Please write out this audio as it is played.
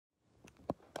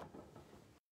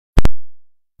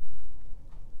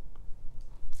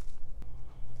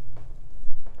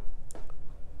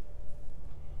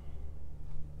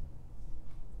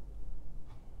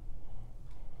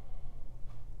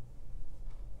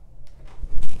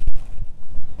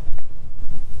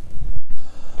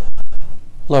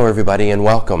Hello, everybody, and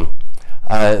welcome.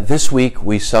 This week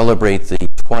we celebrate the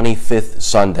 25th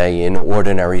Sunday in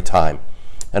Ordinary Time.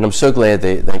 And I'm so glad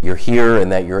that you're here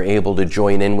and that you're able to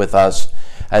join in with us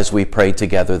as we pray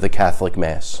together the Catholic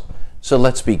Mass. So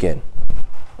let's begin.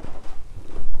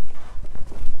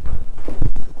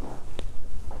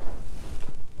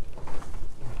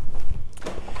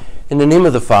 In the name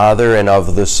of the Father, and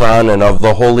of the Son, and of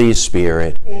the Holy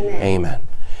Spirit. Amen. Amen.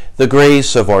 The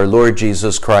grace of our Lord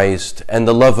Jesus Christ, and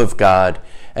the love of God,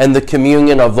 and the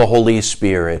communion of the Holy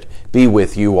Spirit be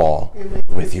with you all, and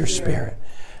with your spirit.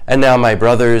 And now, my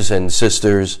brothers and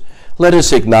sisters, let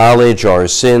us acknowledge our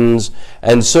sins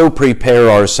and so prepare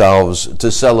ourselves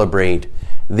to celebrate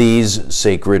these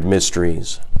sacred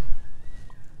mysteries.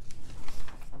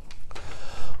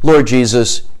 Lord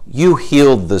Jesus, you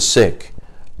healed the sick.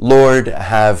 Lord,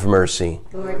 have mercy.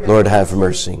 Lord, have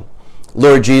mercy.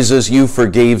 Lord Jesus, you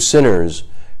forgave sinners.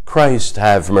 Christ,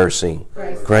 have mercy.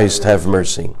 Christ, have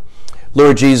mercy.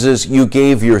 Lord Jesus, you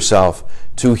gave yourself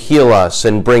to heal us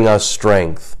and bring us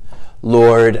strength.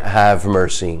 Lord, have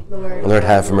mercy. Lord,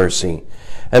 have mercy.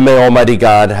 And may Almighty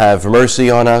God have mercy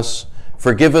on us,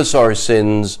 forgive us our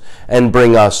sins, and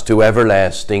bring us to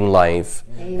everlasting life.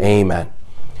 Amen.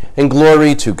 And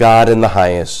glory to God in the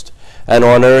highest, and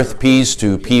on earth peace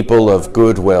to people of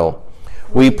good will.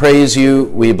 We praise you,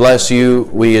 we bless you,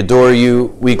 we adore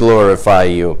you, we glorify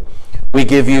you. We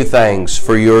give you thanks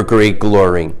for your great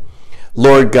glory.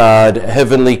 Lord God,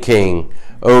 heavenly King,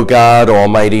 O God,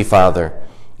 almighty Father,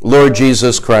 Lord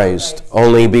Jesus Christ,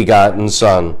 only begotten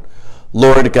Son,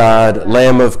 Lord God,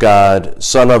 Lamb of God,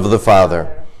 Son of the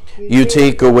Father, you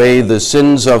take away the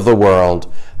sins of the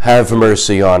world, have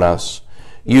mercy on us.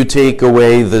 You take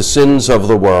away the sins of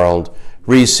the world,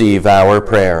 receive our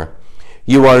prayer.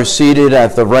 You are seated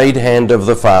at the right hand of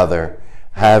the Father,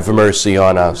 have mercy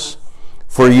on us.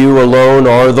 For you alone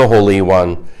are the Holy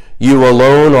One, you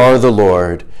alone are the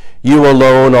Lord, you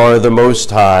alone are the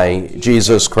Most High,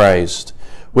 Jesus Christ,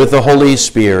 with the Holy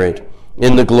Spirit,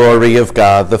 in the glory of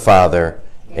God the Father.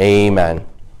 Amen.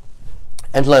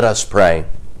 And let us pray.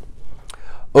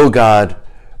 O God,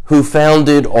 who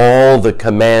founded all the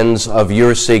commands of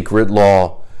your sacred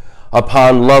law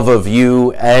upon love of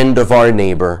you and of our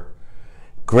neighbor,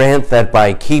 grant that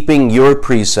by keeping your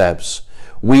precepts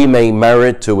we may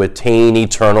merit to attain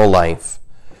eternal life.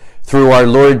 Through our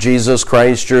Lord Jesus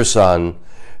Christ, your Son,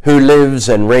 who lives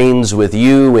and reigns with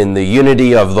you in the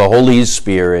unity of the Holy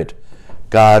Spirit,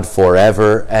 God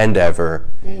forever and ever.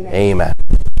 Amen. Amen.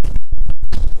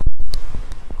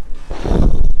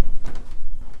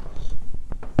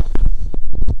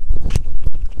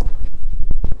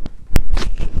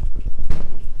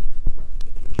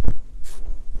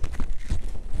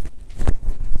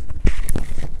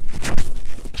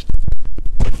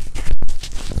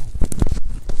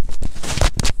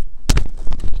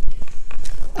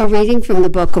 A reading from the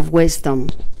Book of Wisdom.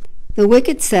 The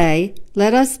wicked say,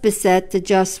 "Let us beset the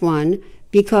just one,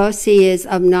 because he is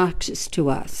obnoxious to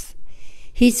us."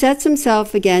 He sets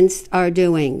himself against our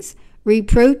doings,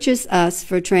 reproaches us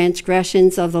for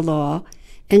transgressions of the law,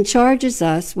 and charges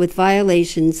us with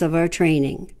violations of our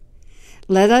training.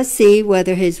 Let us see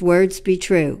whether his words be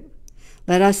true.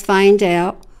 Let us find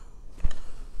out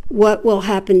what will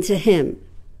happen to him.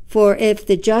 For if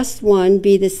the just one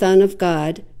be the Son of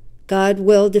God, God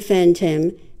will defend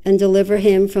him and deliver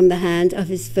him from the hand of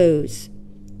his foes.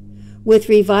 With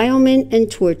revilement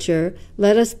and torture,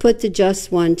 let us put the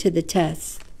just one to the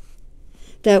test,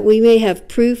 that we may have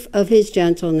proof of his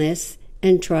gentleness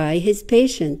and try his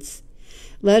patience.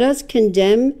 Let us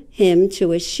condemn him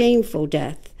to a shameful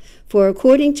death, for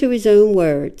according to his own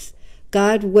words,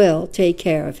 God will take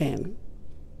care of him.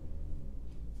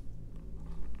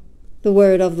 The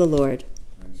word of the Lord.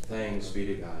 Thanks be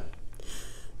to God.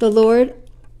 The Lord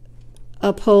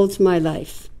upholds my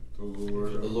life.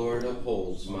 The Lord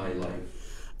upholds my life.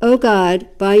 O God,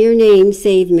 by your name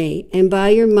save me, and by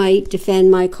your might defend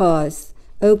my cause.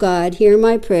 O God, hear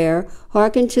my prayer,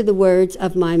 hearken to the words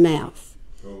of my mouth.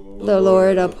 The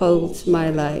Lord upholds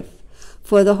my life.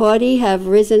 For the haughty have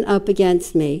risen up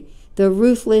against me, the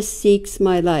ruthless seeks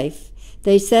my life.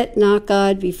 They set not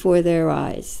God before their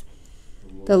eyes.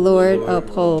 The Lord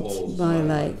upholds my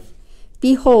life.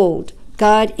 Behold,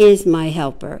 God is my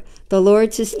helper. The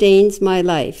Lord sustains my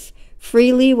life.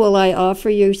 Freely will I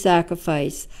offer you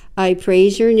sacrifice. I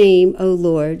praise your name, O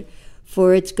Lord,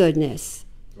 for its goodness.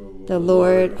 The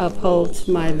Lord upholds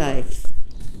my life.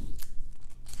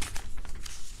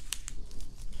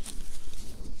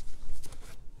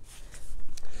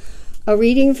 A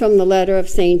reading from the letter of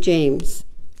St. James.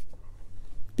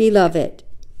 Beloved,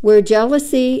 where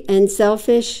jealousy and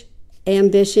selfish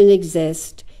ambition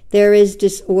exist, there is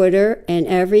disorder and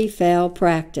every foul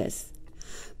practice.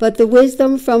 But the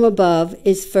wisdom from above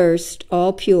is first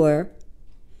all pure,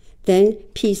 then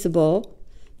peaceable,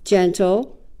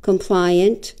 gentle,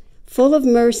 compliant, full of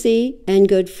mercy and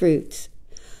good fruits,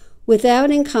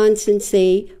 without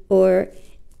inconstancy or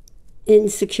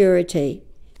insecurity.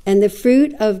 And the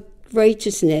fruit of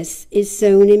righteousness is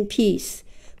sown in peace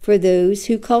for those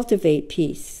who cultivate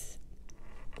peace.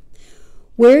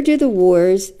 Where do the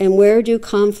wars and where do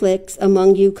conflicts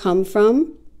among you come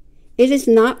from? It is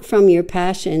not from your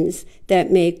passions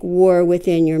that make war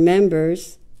within your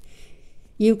members.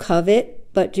 You covet,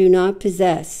 but do not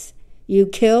possess. You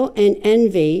kill and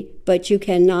envy, but you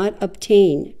cannot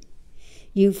obtain.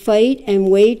 You fight and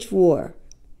wage war.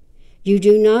 You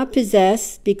do not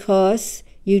possess because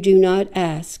you do not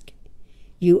ask.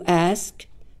 You ask,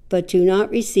 but do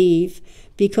not receive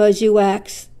because you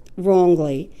act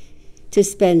wrongly to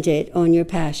spend it on your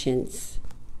passions.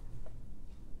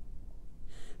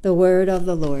 The word of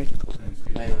the Lord.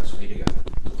 Thanks be to God.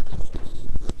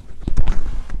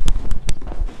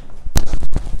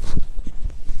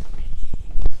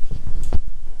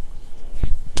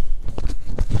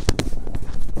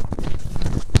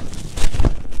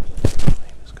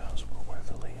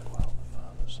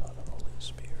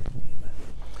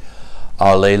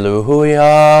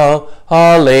 Alleluia,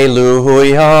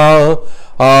 alleluia,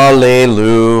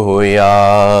 alleluia,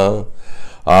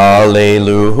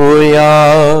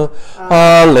 alleluia,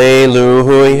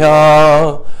 alleluia,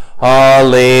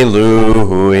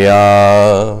 alleluia.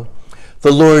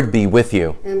 The Lord be with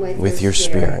you, And with your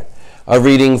spirit. A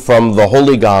reading from the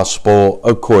Holy Gospel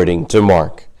according to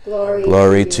Mark.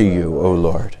 Glory to you, O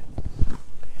Lord.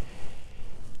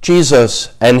 Jesus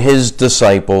and his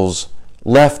disciples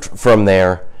left from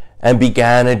there and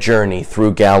began a journey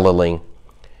through Galilee,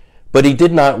 but he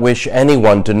did not wish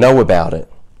anyone to know about it.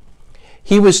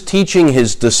 He was teaching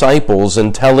his disciples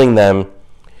and telling them,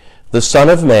 "The Son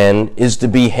of Man is to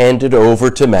be handed over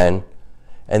to men,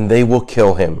 and they will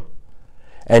kill him.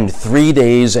 And 3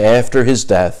 days after his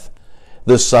death,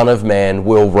 the Son of Man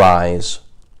will rise."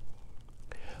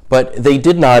 But they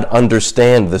did not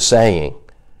understand the saying,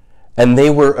 and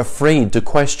they were afraid to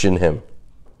question him.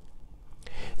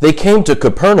 They came to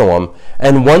Capernaum,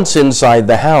 and once inside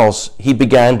the house, he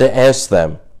began to ask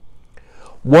them,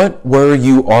 "What were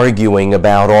you arguing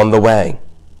about on the way?"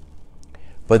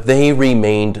 But they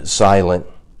remained silent.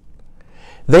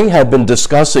 They had been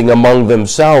discussing among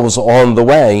themselves on the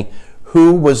way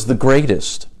who was the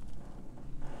greatest.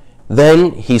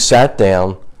 Then he sat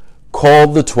down,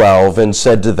 called the 12, and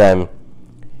said to them,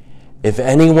 "If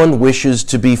anyone wishes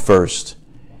to be first,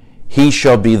 he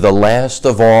shall be the last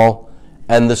of all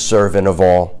and the servant of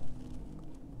all."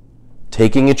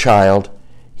 Taking a child,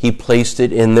 he placed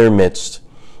it in their midst,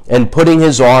 and putting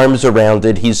his arms around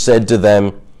it, he said to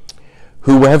them,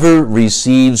 "Whoever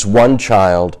receives one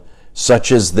child such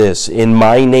as this in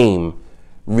my name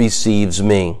receives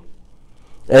me.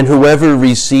 And whoever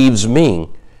receives me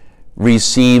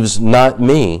receives not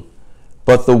me,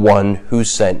 but the one who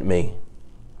sent me."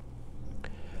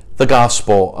 The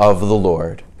Gospel of the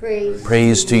Lord.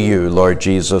 Praise to you, Lord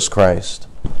Jesus Christ.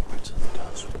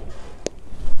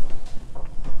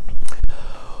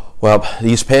 Well,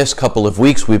 these past couple of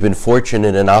weeks, we've been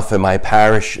fortunate enough in my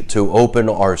parish to open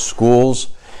our schools,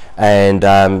 and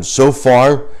so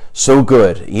far, so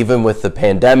good. Even with the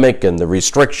pandemic and the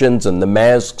restrictions and the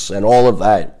masks and all of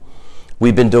that,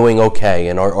 we've been doing okay,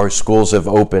 and our schools have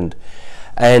opened.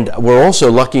 And we're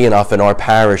also lucky enough in our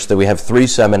parish that we have 3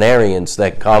 seminarians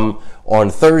that come on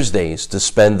Thursdays to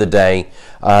spend the day,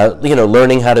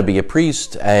 learning how to be a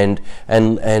priest and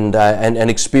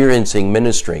experiencing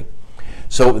ministry.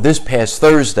 So this past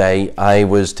Thursday, I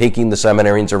was taking the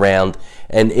seminarians around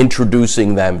and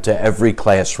introducing them to every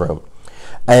classroom.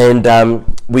 And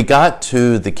we got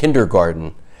to the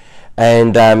kindergarten.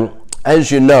 And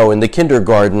as you know, in the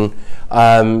kindergarten,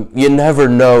 you never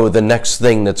know the next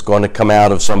thing that's going to come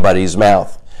out of somebody's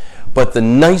mouth. But the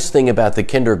nice thing about the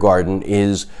kindergarten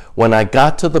is when I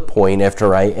got to the point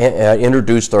after I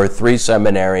introduced our 3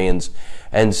 seminarians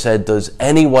and said, "Does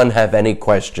anyone have any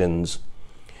questions?"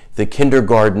 The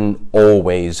kindergarten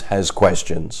always has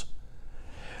questions.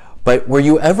 But were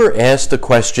you ever asked a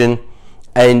question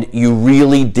and you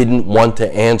really didn't want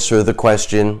to answer the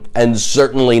question, and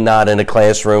certainly not in a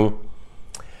classroom?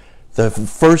 The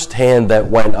first hand that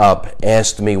went up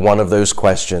asked me one of those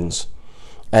questions.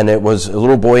 And it was a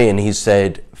little boy, and he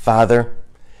said, "Father,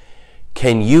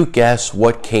 can you guess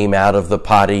what came out of the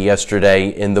potty yesterday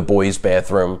in the boys'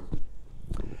 bathroom?"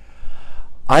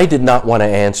 I did not want to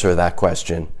answer that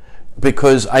question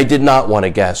because I did not want to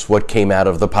guess what came out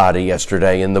of the potty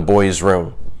yesterday in the boys'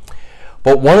 room.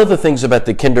 But one of the things about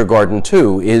the kindergarten,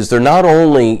 too, is they're not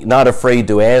only not afraid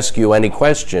to ask you any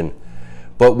question,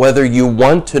 but whether you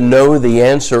want to know the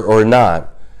answer or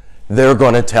not, they're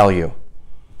going to tell you.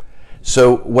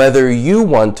 So whether you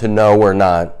want to know or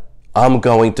not, I'm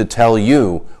going to tell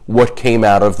you what came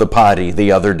out of the potty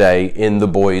the other day in the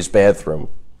boys' bathroom.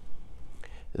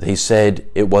 They said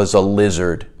it was a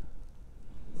lizard.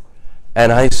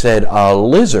 And I said, a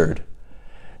lizard?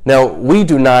 Now, we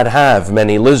do not have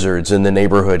many lizards in the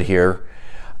neighborhood here.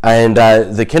 And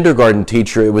the kindergarten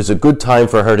teacher, it was a good time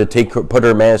for her to put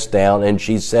her mask down, and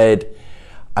she said,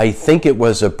 I think it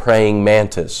was a praying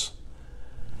mantis.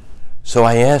 So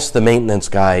I asked the maintenance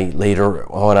guy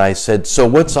later on, I said, so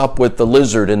what's up with the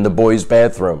lizard in the boys'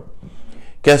 bathroom?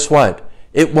 Guess what?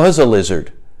 It was a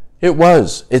lizard. It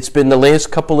was. It's been the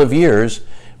last couple of years.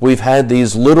 We've had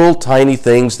these little tiny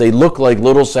things. They look like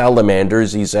little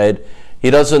salamanders, he said.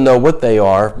 He doesn't know what they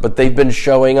are, but they've been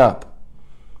showing up.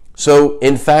 So,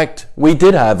 in fact, we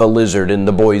did have a lizard in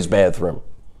the boys' bathroom.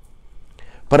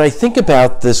 But I think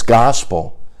about this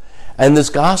gospel, and this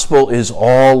gospel is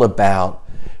all about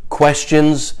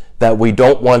questions that we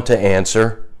don't want to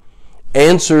answer,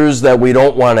 answers that we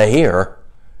don't want to hear,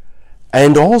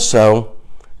 and also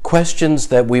questions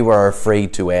that we were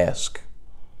afraid to ask.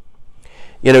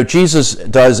 You know, Jesus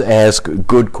does ask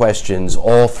good questions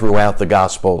all throughout the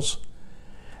Gospels.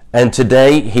 And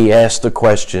today he asked a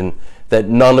question that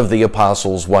none of the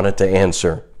apostles wanted to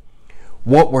answer.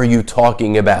 What were you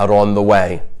talking about on the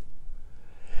way?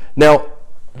 Now,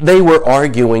 they were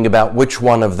arguing about which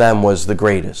one of them was the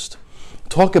greatest.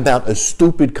 Talk about a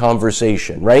stupid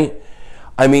conversation, right?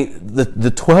 I mean,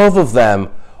 the 12 of them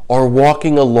are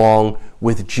walking along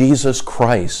with Jesus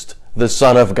Christ, the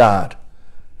Son of God.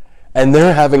 And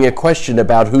they're having a question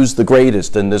about who's the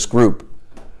greatest in this group.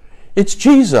 It's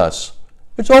Jesus.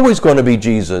 It's always going to be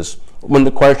Jesus when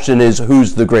the question is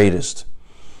who's the greatest.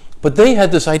 But they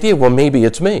had this idea, well, maybe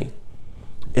it's me.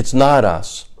 It's not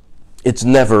us. It's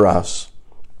never us.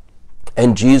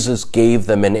 And Jesus gave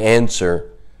them an answer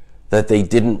that they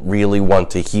didn't really want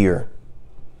to hear.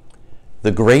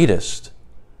 The greatest,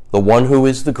 the one who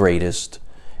is the greatest,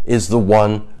 is the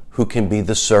one who can be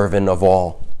the servant of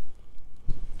all.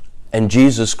 And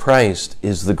Jesus Christ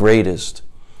is the greatest,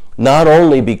 not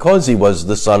only because he was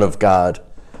the Son of God,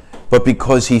 but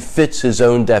because he fits his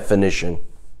own definition.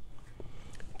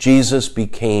 Jesus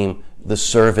became the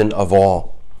servant of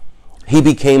all. He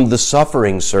became the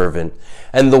suffering servant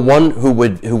and the one who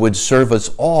would serve us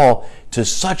all to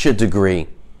such a degree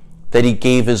that he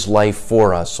gave his life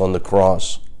for us on the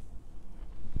cross.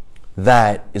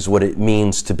 That is what it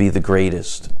means to be the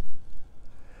greatest.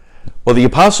 Well, the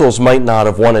apostles might not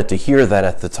have wanted to hear that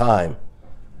at the time,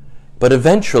 but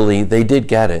eventually they did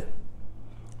get it,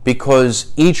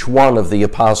 because each one of the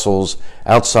apostles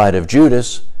outside of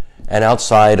Judas and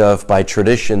outside of, by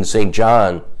tradition, St.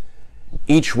 John,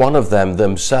 each one of them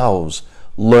themselves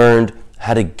learned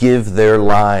how to give their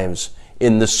lives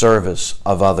in the service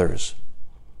of others.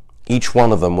 Each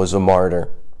one of them was a martyr.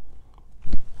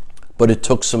 But it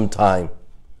took some time.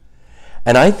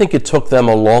 And I think it took them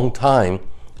a long time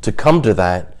to come to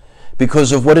that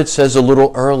because of what it says a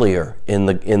little earlier in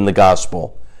the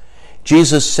gospel.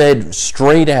 Jesus said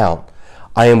straight out,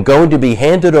 I am going to be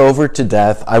handed over to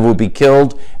death, I will be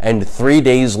killed, and 3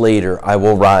 days later I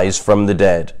will rise from the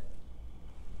dead.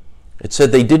 It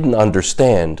said they didn't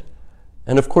understand,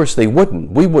 and of course they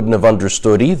wouldn't. We wouldn't have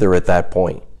understood either at that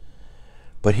point.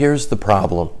 But here's the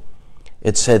problem.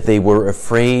 It said they were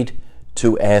afraid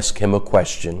to ask him a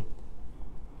question.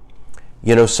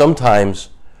 You know, sometimes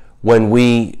when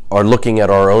we are looking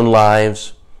at our own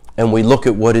lives and we look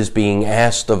at what is being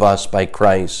asked of us by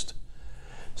Christ,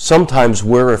 sometimes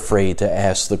we're afraid to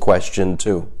ask the question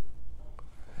too.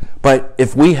 But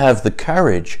if we have the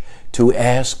courage to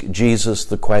ask Jesus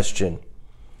the question,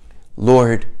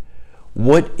 Lord,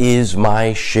 what is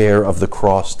my share of the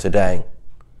cross today?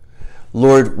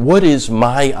 Lord, what is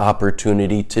my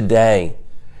opportunity today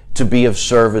to be of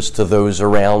service to those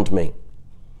around me?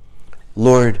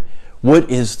 Lord, what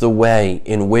is the way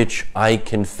in which I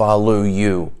can follow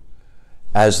you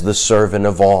as the servant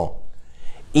of all,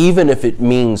 even if it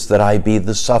means that I be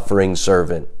the suffering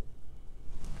servant?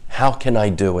 How can I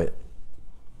do it?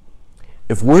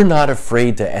 If we're not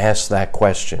afraid to ask that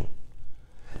question,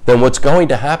 then what's going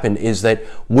to happen is that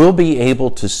we'll be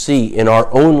able to see in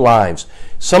our own lives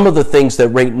some of the things that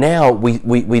right now we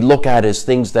look at as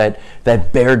things that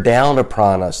bear down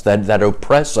upon us, that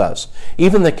oppress us,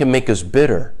 even that can make us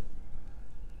bitter.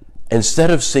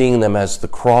 Instead of seeing them as the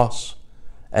cross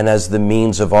and as the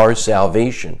means of our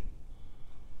salvation.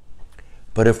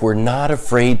 But if we're not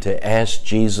afraid to ask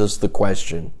Jesus the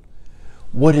question,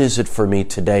 What is it for me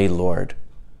today, Lord?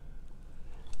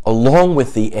 Along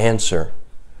with the answer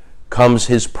comes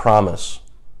his promise.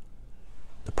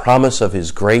 The promise of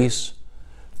his grace,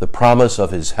 the promise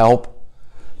of his help,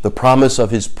 the promise of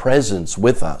his presence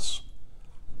with us.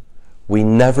 We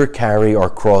never carry our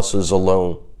crosses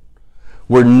alone.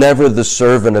 We're never the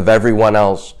servant of everyone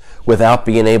else without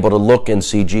being able to look and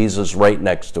see Jesus right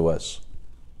next to us.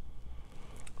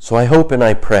 So I hope and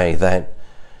I pray that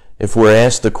if we're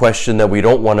asked a question that we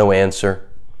don't want to answer,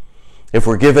 if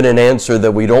we're given an answer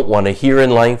that we don't want to hear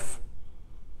in life,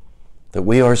 that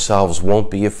we ourselves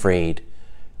won't be afraid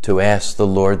to ask the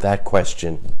Lord that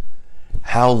question.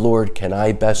 How, Lord, can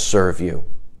I best serve you?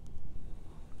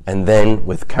 And then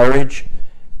with courage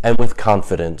and with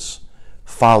confidence,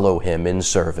 follow him in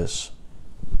service.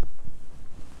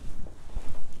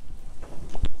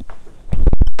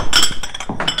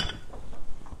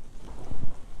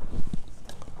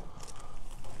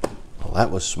 Well, that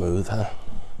was smooth, huh?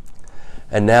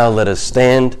 And now let us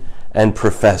stand and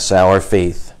profess our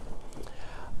faith.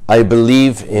 I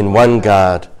believe in one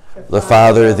God, the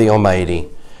Father, the Almighty,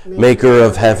 maker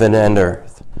of heaven and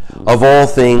earth, of all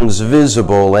things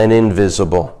visible and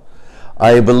invisible.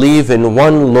 I believe in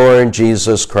one Lord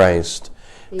Jesus Christ,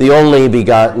 the only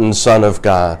begotten Son of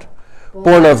God,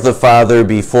 born of the Father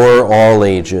before all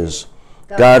ages,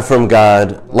 God from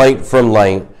God, light from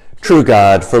light, true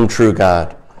God from true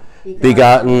God,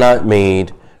 begotten, not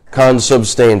made,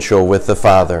 consubstantial with the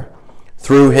Father.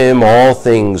 Through him all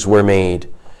things were made.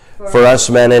 For us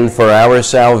men and for our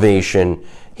salvation,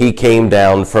 he came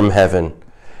down from heaven,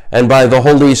 and by the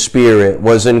Holy Spirit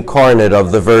was incarnate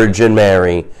of the Virgin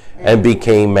Mary, and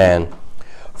became man.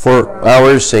 For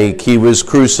our sake he was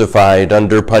crucified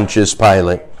under Pontius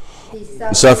Pilate,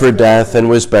 suffered death and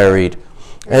was buried,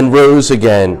 and rose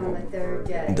again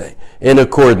in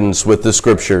accordance with the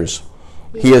Scriptures.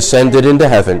 He ascended into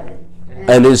heaven,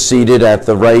 and is seated at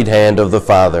the right hand of the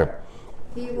Father.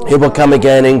 He will come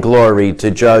again in glory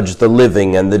to judge the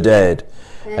living and the dead,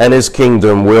 and his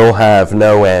kingdom will have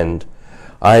no end.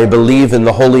 I believe in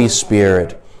the Holy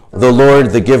Spirit, the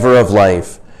Lord, the giver of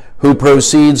life, who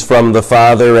proceeds from the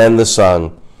Father and the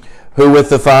Son, who with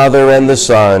the Father and the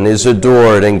Son is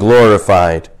adored and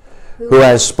glorified, who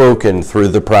has spoken through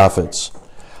the prophets.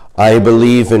 I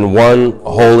believe in one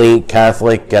holy,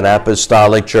 Catholic, and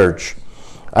Apostolic Church.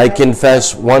 I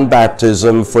confess one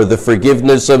baptism for the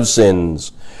forgiveness of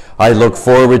sins. I look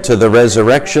forward to the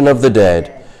resurrection of the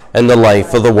dead and the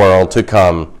life of the world to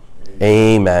come.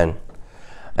 Amen.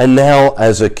 And now,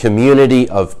 as a community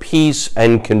of peace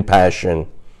and compassion,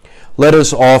 let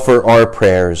us offer our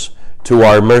prayers to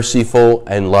our merciful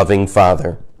and loving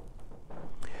Father.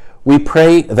 We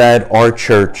pray that our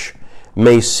church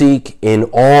may seek in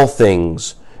all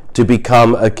things to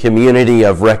become a community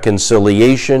of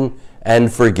reconciliation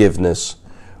and forgiveness.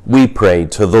 We pray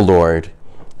to the Lord.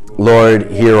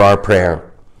 Lord, hear our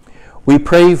prayer. We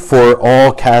pray for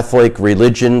all Catholic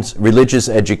religious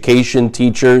education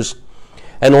teachers,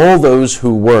 and all those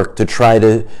who work to try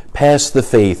to pass the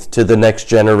faith to the next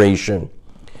generation,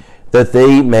 that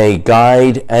they may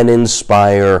guide and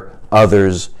inspire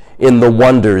others in the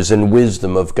wonders and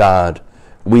wisdom of God.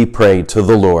 We pray to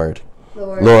the Lord.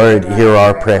 Lord, hear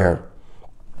our prayer.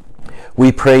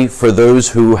 We pray for those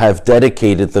who have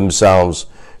dedicated themselves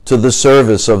to the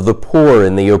service of the poor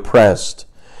and the oppressed,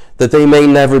 that they may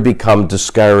never become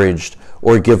discouraged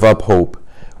or give up hope.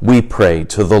 We pray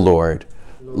to the Lord.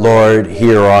 Lord,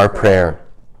 hear our prayer.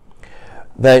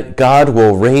 That God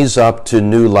will raise up to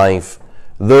new life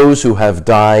those who have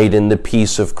died in the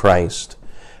peace of Christ,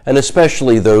 and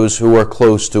especially those who are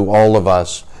close to all of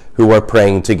us who are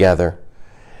praying together,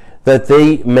 that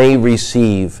they may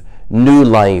receive new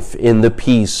life in the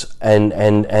peace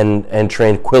and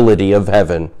tranquility of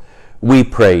heaven. We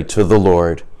pray to the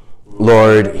Lord.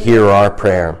 Lord, hear our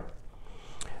prayer.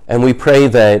 And we pray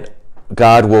that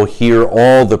God will hear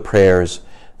all the prayers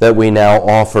that we now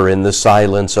offer in the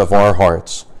silence of our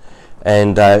hearts.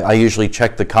 And I usually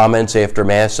check the comments after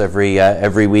Mass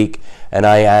every week, and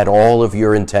I add all of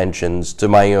your intentions to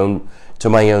my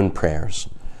own prayers.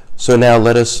 So now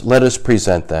let us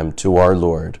present them to our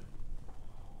Lord.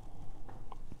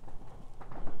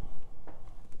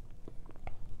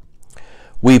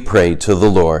 We pray to the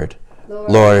Lord.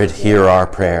 Lord, hear our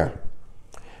prayer.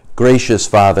 Gracious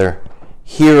Father,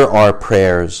 hear our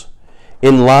prayers.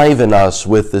 Enliven us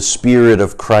with the Spirit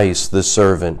of Christ the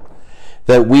servant,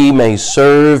 that we may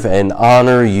serve and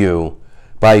honor you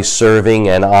by serving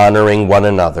and honoring one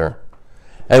another.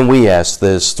 And we ask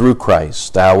this through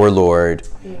Christ our Lord.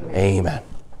 Amen.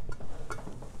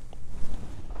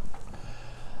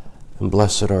 And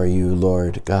blessed are you,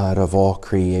 Lord, God of all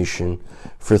creation,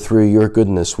 for through your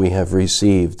goodness we have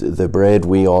received the bread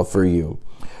we offer you,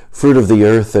 fruit of the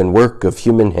earth and work of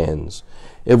human hands.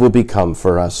 It will become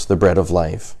for us the bread of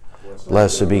life.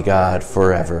 Blessed be God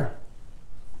forever.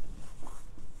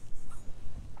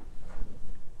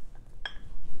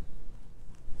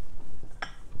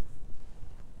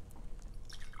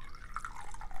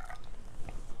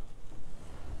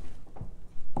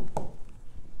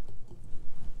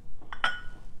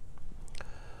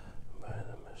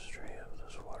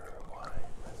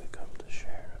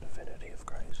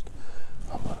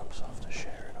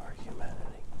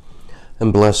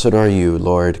 And blessed are you,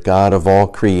 Lord, God of all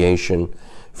creation,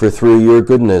 for through your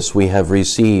goodness we have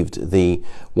received the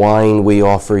wine we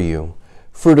offer you,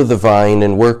 fruit of the vine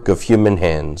and work of human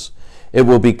hands. It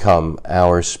will become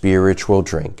our spiritual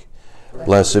drink.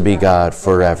 Blessed be God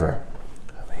forever.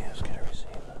 We ask you to receive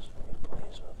us, be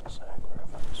pleased with the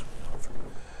sacrifice we offer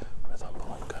with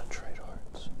humble and contrite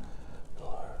hearts.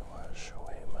 Lord, wash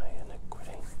away my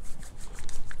iniquity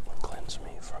and cleanse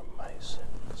me from my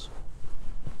sins.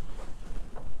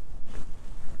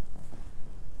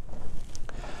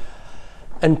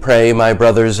 And pray, my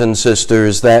brothers and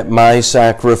sisters, that my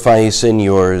sacrifice and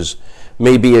yours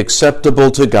may be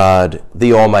acceptable to God,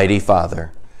 the Almighty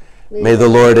Father. May the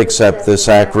Lord accept the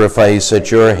sacrifice at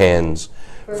your hands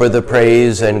for the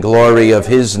praise and glory of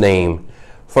his name,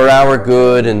 for our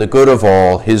good and the good of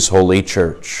all his holy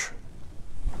church.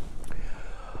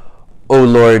 O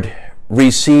Lord,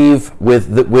 receive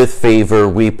with favor,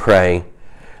 we pray,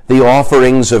 the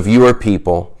offerings of your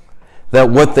people, that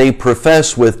what they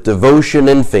profess with devotion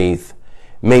and faith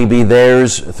may be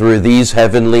theirs through these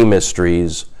heavenly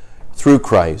mysteries, through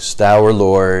Christ our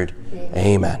Lord.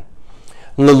 Amen.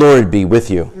 And the Lord be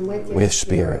with you, and with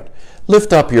spirit.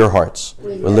 Lift up your hearts.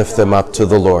 We lift them up to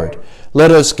the Lord. Let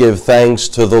us give thanks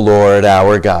to the Lord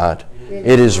our God.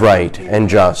 It is right and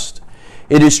just.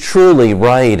 It is truly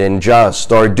right and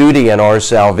just, our duty and our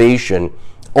salvation,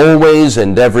 always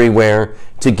and everywhere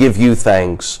to give you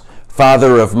thanks,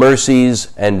 Father of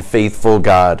mercies and faithful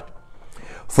God.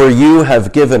 For you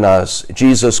have given us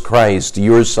Jesus Christ,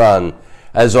 your Son,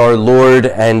 as our Lord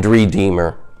and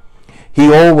Redeemer.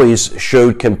 He always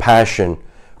showed compassion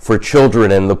for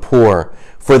children and the poor,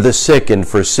 for the sick and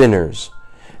for sinners,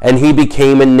 and he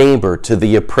became a neighbor to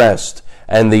the oppressed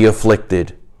and the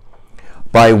afflicted.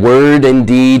 By word and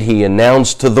deed he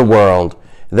announced to the world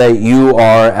that you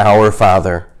are our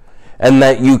Father, and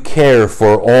that you care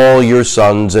for all your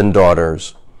sons and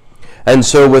daughters. And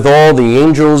so with all the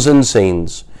angels and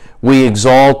saints, we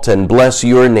exalt and bless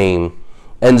your name,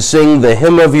 and sing the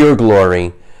hymn of your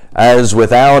glory, as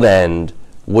without end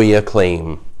we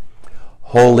acclaim.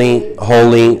 Holy,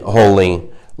 holy, holy,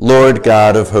 Lord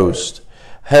God of hosts,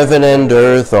 heaven and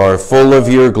earth are full of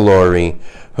your glory.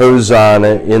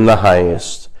 Hosanna in the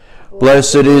highest.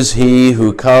 Blessed is he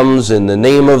who comes in the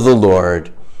name of the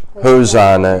Lord.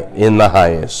 Hosanna in the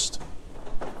highest.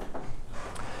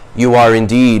 You are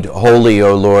indeed holy,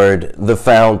 O Lord, the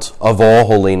fount of all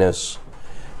holiness.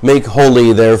 Make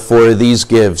holy, therefore, these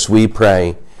gifts, we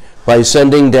pray, by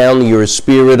sending down your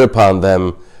Spirit upon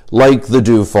them like the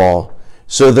dewfall,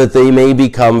 so that they may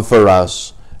become for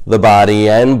us the body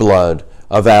and blood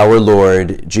of our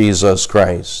Lord Jesus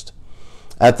Christ.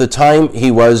 At the time he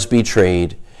was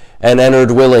betrayed and entered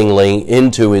willingly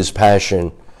into his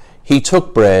passion, he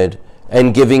took bread,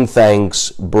 and giving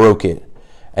thanks, broke it,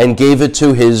 and gave it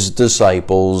to his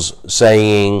disciples,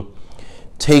 saying,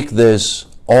 Take this,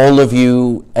 all of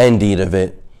you, and eat of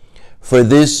it, for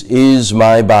this is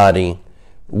my body,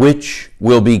 which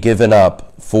will be given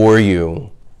up for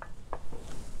you.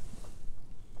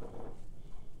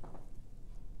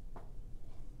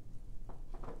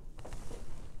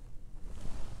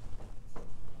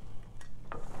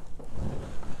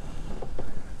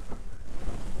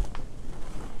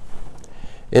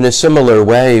 In a similar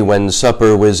way, when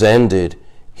supper was ended,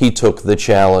 he took the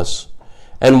chalice,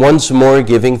 and once more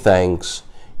giving thanks,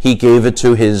 he gave it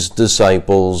to his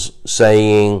disciples,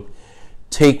 saying,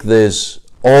 Take this,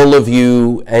 all of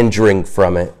you, and drink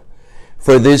from it,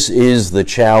 for this is the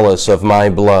chalice of my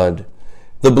blood,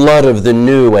 the blood of the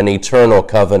new and eternal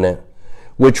covenant,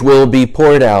 which will be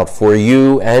poured out for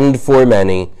you and for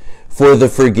many for the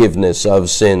forgiveness of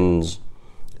sins.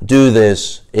 Do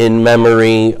this in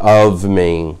memory of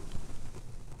me.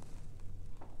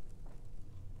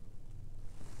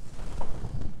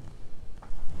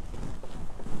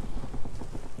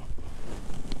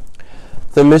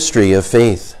 The mystery of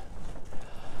faith.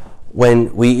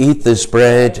 When we eat this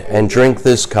bread and drink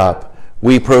this cup,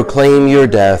 we proclaim your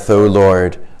death, O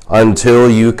Lord, until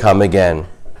you come again.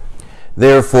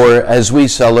 Therefore, as we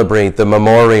celebrate the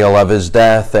memorial of his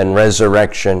death and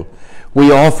resurrection,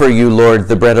 we offer you, Lord,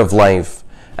 the bread of life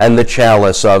and the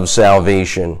chalice of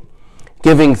salvation,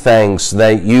 giving thanks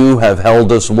that you have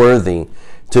held us worthy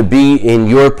to be in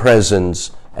your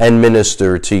presence and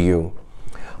minister to you.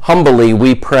 Humbly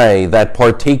we pray that,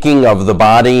 partaking of the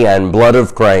body and blood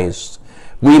of Christ,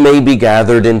 we may be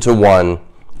gathered into one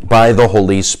by the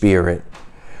Holy Spirit.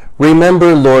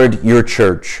 Remember, Lord, your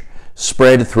church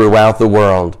spread throughout the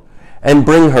world, and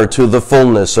bring her to the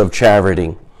fullness of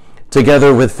charity,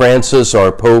 together with Francis,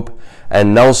 our Pope,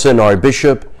 and Nelson, our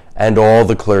Bishop, and all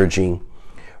the clergy.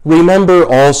 Remember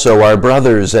also our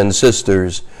brothers and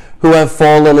sisters who have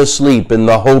fallen asleep in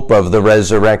the hope of the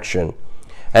resurrection,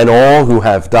 and all who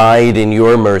have died in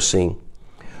your mercy.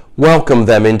 Welcome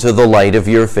them into the light of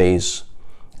your face.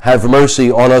 Have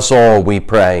mercy on us all, we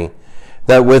pray,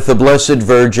 that with the Blessed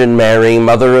Virgin Mary,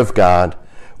 Mother of God,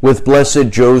 with blessed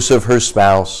Joseph, her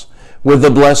spouse, with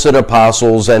the blessed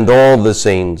apostles and all the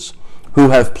saints who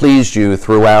have pleased you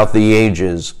throughout the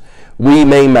ages, we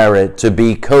may merit to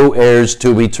be co-heirs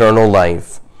to eternal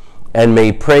life, and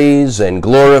may praise and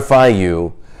glorify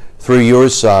you through your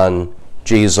Son,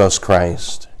 Jesus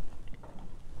Christ.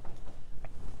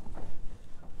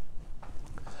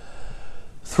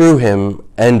 Through him,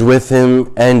 and with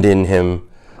him, and in him,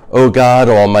 O God,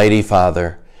 Almighty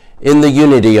Father, in the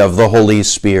unity of the Holy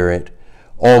Spirit,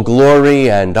 all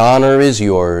glory and honor is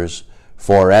yours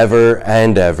forever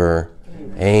and ever.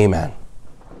 Amen.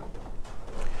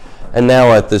 And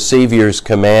now, at the Savior's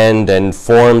command and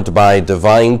formed by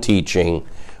divine teaching,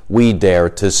 we dare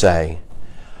to say,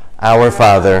 Our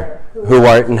Father, who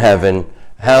art in heaven,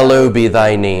 hallowed be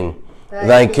thy name.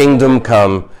 Thy kingdom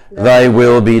come, thy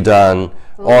will be done,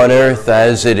 on earth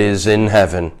as it is in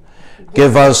heaven.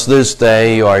 Give us this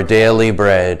day our daily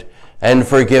bread, and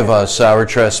forgive us our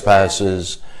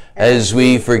trespasses, as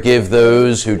we forgive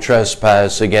those who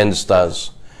trespass against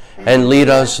us. And lead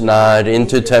us not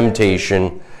into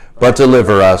temptation, but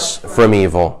deliver us from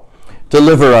evil.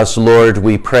 Deliver us, Lord,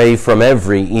 we pray, from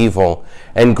every evil,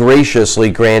 and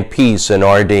graciously grant peace in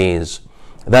our days,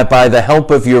 that by the help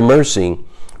of your mercy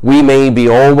we may be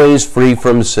always free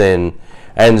from sin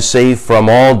and safe from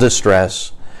all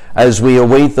distress, as we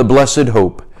await the blessed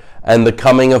hope and the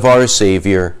coming of our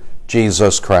Savior,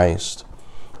 Jesus Christ.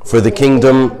 For the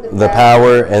kingdom, the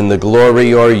power, and the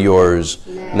glory are yours,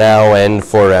 now and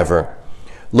forever.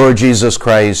 Lord Jesus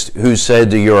Christ, who said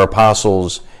to your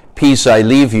apostles, Peace I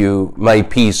leave you, my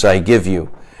peace I give you,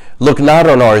 look not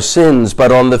on our sins,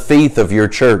 but on the faith of your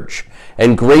church,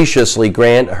 and graciously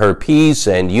grant her peace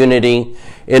and unity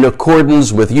in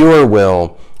accordance with your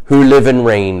will, who live and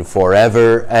reign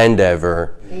forever and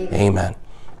ever. Amen.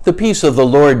 The peace of the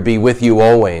Lord be with you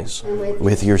always, and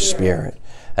with your spirit.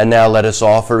 And now let us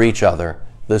offer each other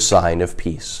the sign of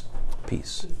peace.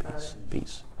 Peace, peace,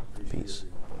 peace, peace,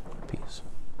 peace.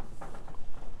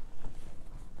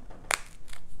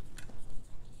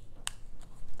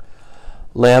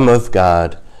 Lamb of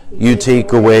God, you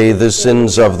take away the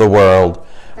sins of the world.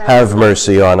 Have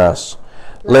mercy on us.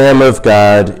 Lamb of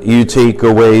God, you take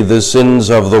away the sins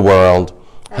of the world.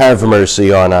 Have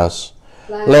mercy on us.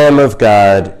 Lamb of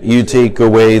God, you take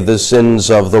away the sins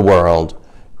of the world.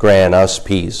 Grant us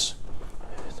peace.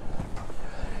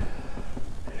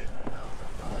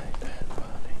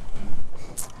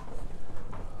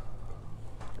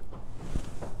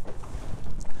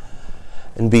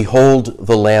 And behold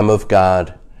the Lamb of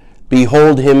God.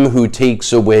 Behold him who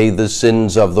takes away the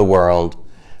sins of the world.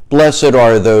 Blessed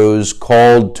are those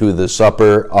called to the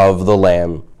supper of the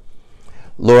Lamb.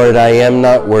 Lord, I am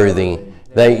not worthy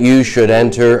that you should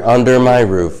enter under my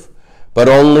roof, but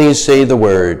only say the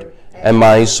word, and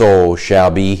my soul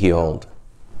shall be healed.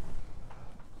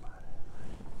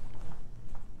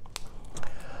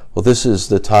 Well, this is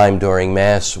the time during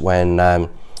Mass when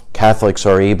Catholics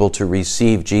are able to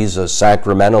receive Jesus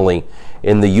sacramentally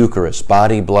in the Eucharist,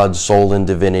 body, blood, soul, and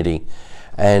divinity.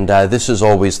 And this is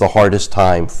always the hardest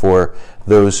time for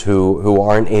those who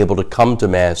aren't able to come to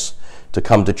Mass, to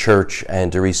come to church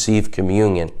and to receive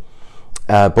communion.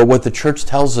 But what the Church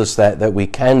tells us that we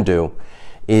can do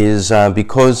is,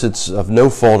 because it's of no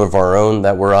fault of our own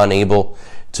that we're unable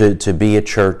to be at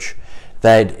church,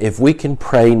 that if we can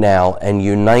pray now and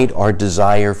unite our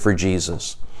desire for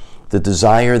Jesus, the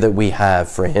desire that we have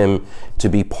for him to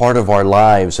be part of our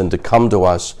lives and to come to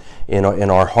us in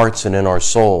our hearts and in our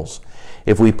souls,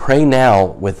 if we pray now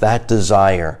with that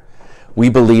desire, we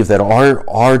believe that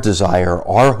our desire,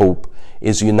 our hope,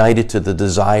 is united to the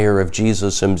desire of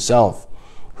Jesus himself,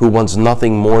 who wants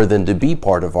nothing more than to be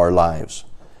part of our lives.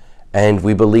 And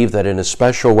we believe that in a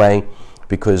special way,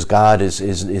 because God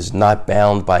is not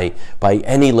bound by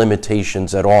any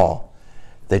limitations at all,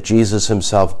 that Jesus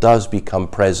himself does become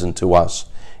present to us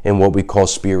in what we call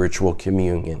spiritual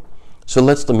communion. So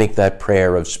let's make that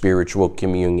prayer of spiritual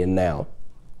communion now.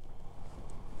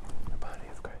 The body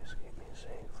of Christ, keep me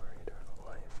safe for eternal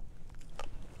life.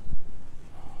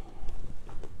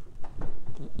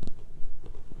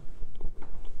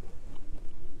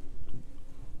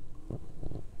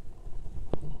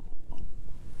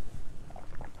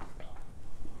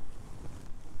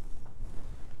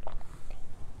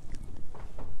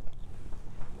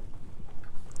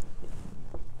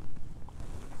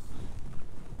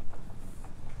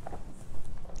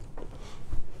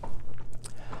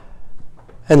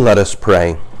 And let us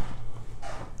pray.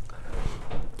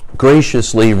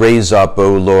 Graciously raise up,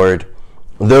 O Lord,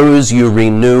 those you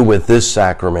renew with this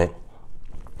sacrament,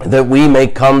 that we may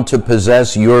come to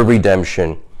possess your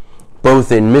redemption,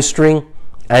 both in mystery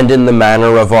and in the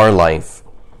manner of our life.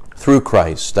 Through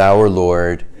Christ our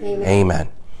Lord. Amen. Amen.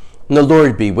 And the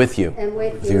Lord be with you, and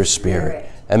with your spirit.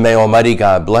 And may Almighty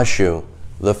God bless you,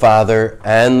 the Father,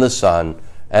 and the Son,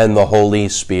 and the Holy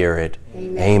Spirit.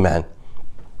 Amen. Amen.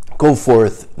 Go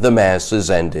forth, the Mass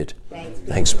is ended.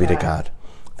 Thanks be to God.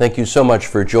 Thank you so much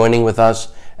for joining with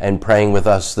us and praying with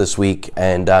us this week,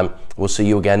 and we'll see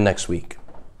you again next week.